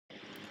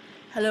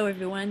Hello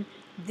everyone,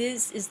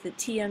 this is the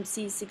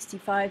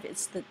TMC65.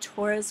 It's the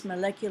Taurus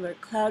molecular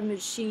cloud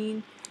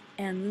machine,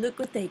 and look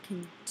what they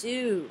can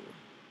do.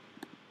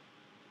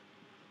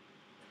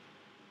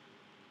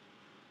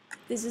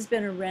 This has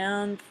been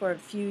around for a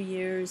few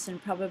years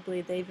and probably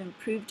they've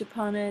improved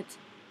upon it.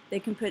 They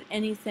can put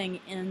anything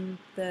in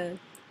the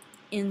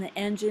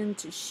engine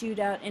to shoot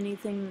out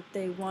anything that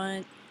they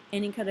want,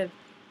 any kind of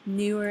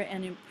newer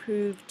and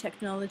improved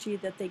technology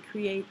that they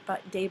create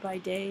day by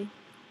day.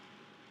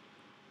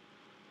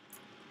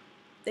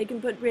 They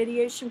can put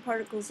radiation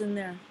particles in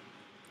there.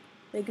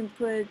 They can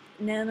put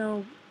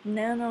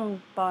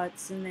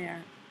nanobots in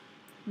there.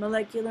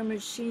 Molecular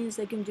machines,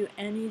 they can do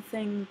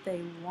anything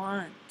they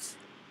want.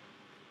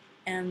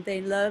 And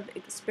they love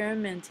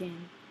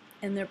experimenting,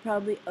 and they're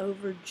probably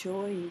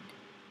overjoyed.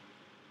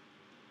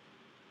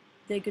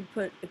 They could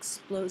put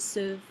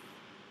explosive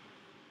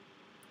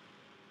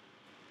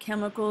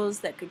chemicals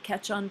that could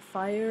catch on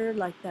fire,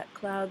 like that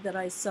cloud that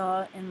I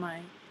saw in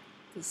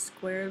the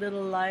square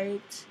little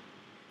light.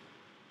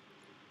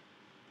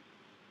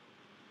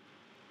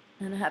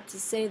 And I have to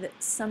say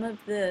that some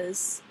of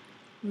this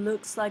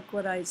looks like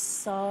what I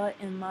saw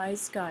in my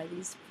sky,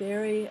 these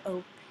very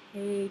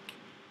opaque,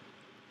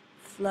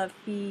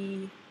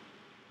 fluffy,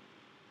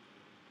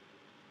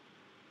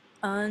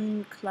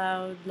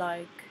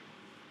 uncloud-like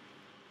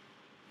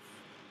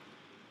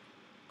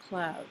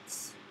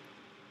clouds.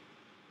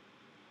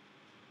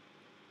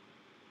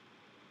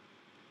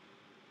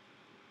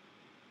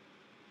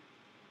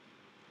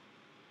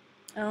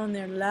 Oh, and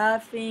they're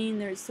laughing,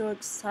 they're so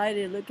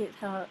excited.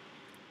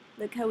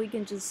 Look how we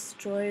can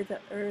destroy the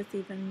earth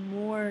even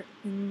more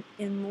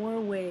in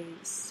more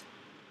ways.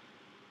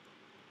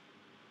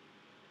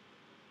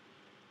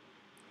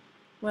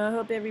 Well, I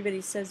hope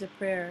everybody says a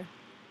prayer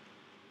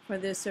for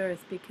this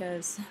earth,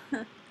 because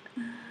I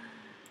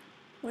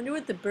wonder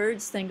what the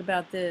birds think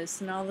about this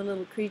and all the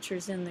little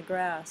creatures in the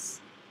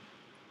grass.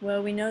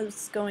 Well, we know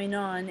what's going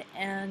on,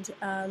 and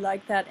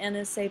like that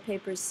NSA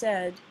paper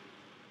said,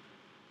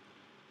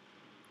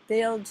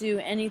 they'll do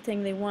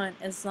anything they want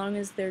as long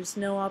as there's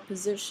no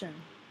opposition.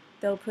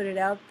 They'll put it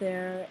out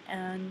there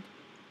and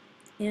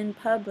in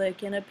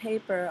public, in a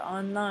paper,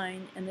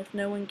 online, and if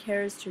no one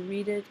cares to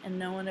read it and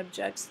no one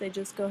objects, they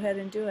just go ahead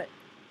and do it.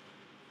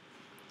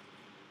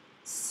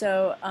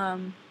 So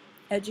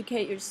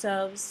educate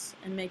yourselves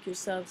and make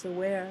yourselves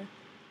aware,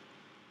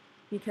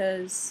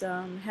 because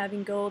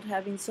having gold,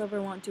 having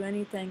silver won't do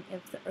anything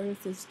if the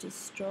earth is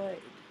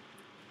destroyed.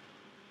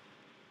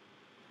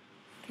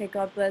 Okay,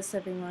 God bless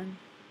everyone.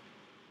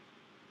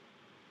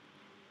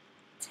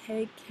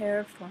 Take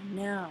care for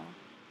now.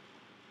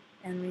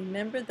 And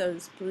remember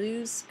those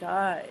blue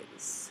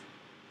skies.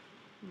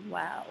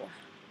 Wow.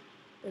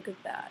 Look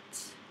at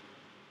that.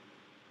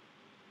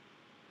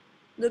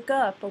 Look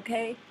up,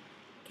 okay?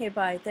 Okay,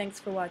 bye. Thanks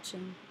for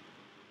watching.